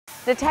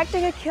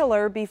Detecting a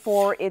killer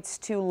before it's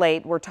too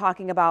late. We're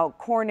talking about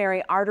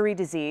coronary artery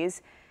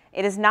disease.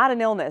 It is not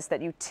an illness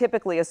that you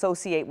typically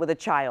associate with a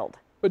child.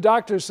 But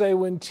doctors say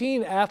when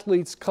teen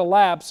athletes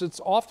collapse,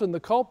 it's often the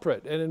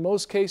culprit, and in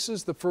most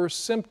cases, the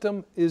first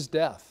symptom is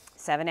death.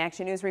 7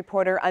 Action News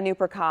reporter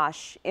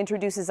Mouch.Teresa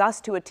introduces us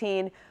to a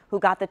teen who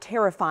got the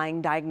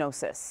terrifying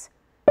diagnosis.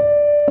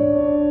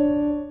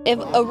 If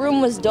a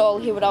room was dull,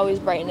 he would always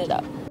brighten it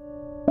up.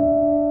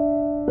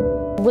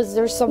 Was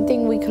there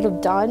something we could have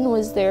done?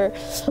 Was there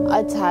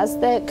a test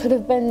that could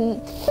have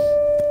been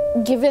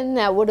given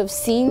that would have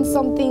seen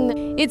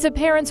something? It's a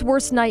parent's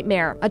worst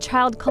nightmare, a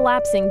child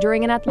collapsing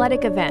during an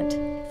athletic event.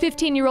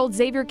 15-year-old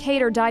Xavier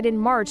Cater died in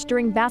March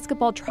during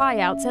basketball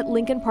tryouts at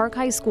Lincoln Park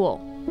High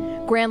School.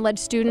 Grand Ledge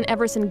student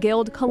Everson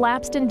Guild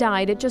collapsed and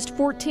died at just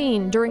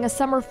 14 during a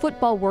summer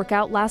football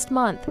workout last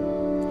month.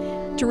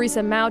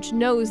 Teresa Mouch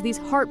knows these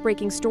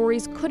heartbreaking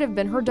stories could have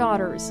been her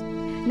daughters.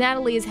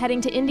 Natalie is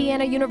heading to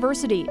Indiana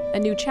University, a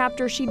new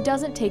chapter she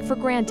doesn't take for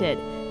granted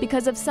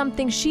because of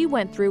something she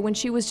went through when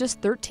she was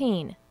just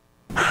 13.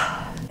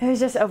 It was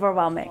just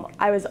overwhelming.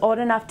 I was old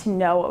enough to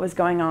know what was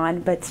going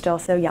on, but still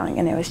so young,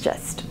 and it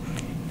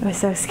was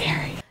so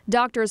scary.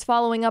 Doctors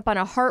following up on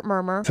a heart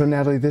murmur. So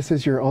Natalie, this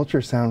is your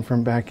ultrasound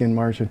from back in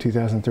March of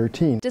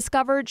 2013.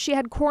 Discovered she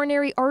had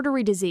coronary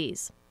artery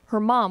disease. Her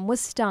mom was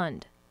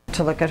stunned.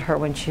 To look at her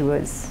when she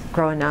was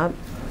growing up,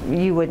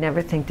 you would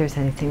never think there's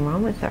anything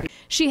wrong with her.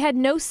 She had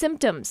no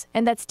symptoms,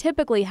 and that's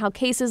typically how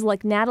cases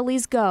like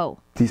Natalie's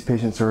go. These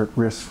patients are at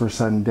risk for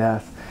sudden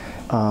death,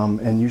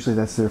 and usually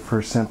that's their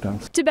first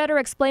symptoms. To better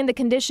explain the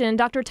condition,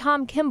 Dr.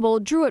 Tom Kimball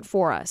drew it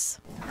for us.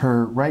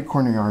 Her right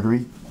coronary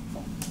artery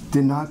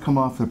did not come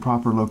off the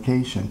proper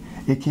location.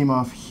 It came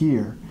off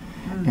here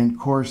and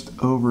coursed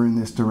over in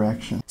this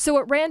direction. So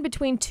it ran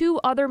between two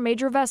other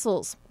major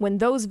vessels. When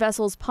those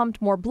vessels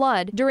pumped more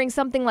blood during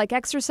something like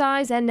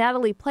exercise and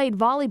Natalie played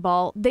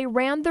volleyball, they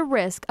ran the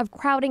risk of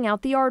crowding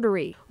out the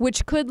artery,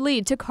 which could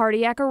lead to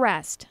cardiac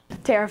arrest.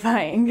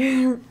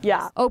 Terrifying.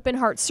 Yeah. Open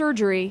heart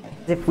surgery,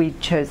 If we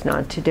chose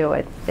not to do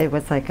it, it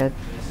was like a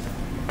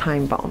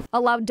time bomb.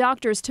 allowed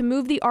doctors to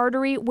move the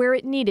artery where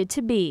it needed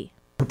to be.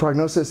 Her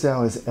prognosis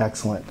now is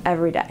excellent.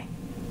 Every day.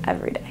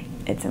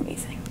 It's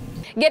amazing.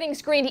 Getting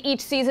screened each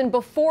season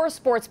before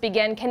sports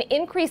begin can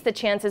increase the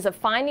chances of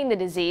finding the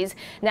disease.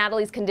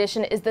 Natalie's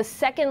condition is the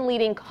second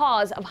leading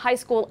cause of high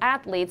school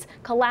athletes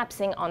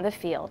collapsing on the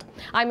field.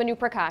 I'm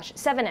Mouch.Teresa,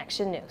 7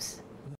 Action News.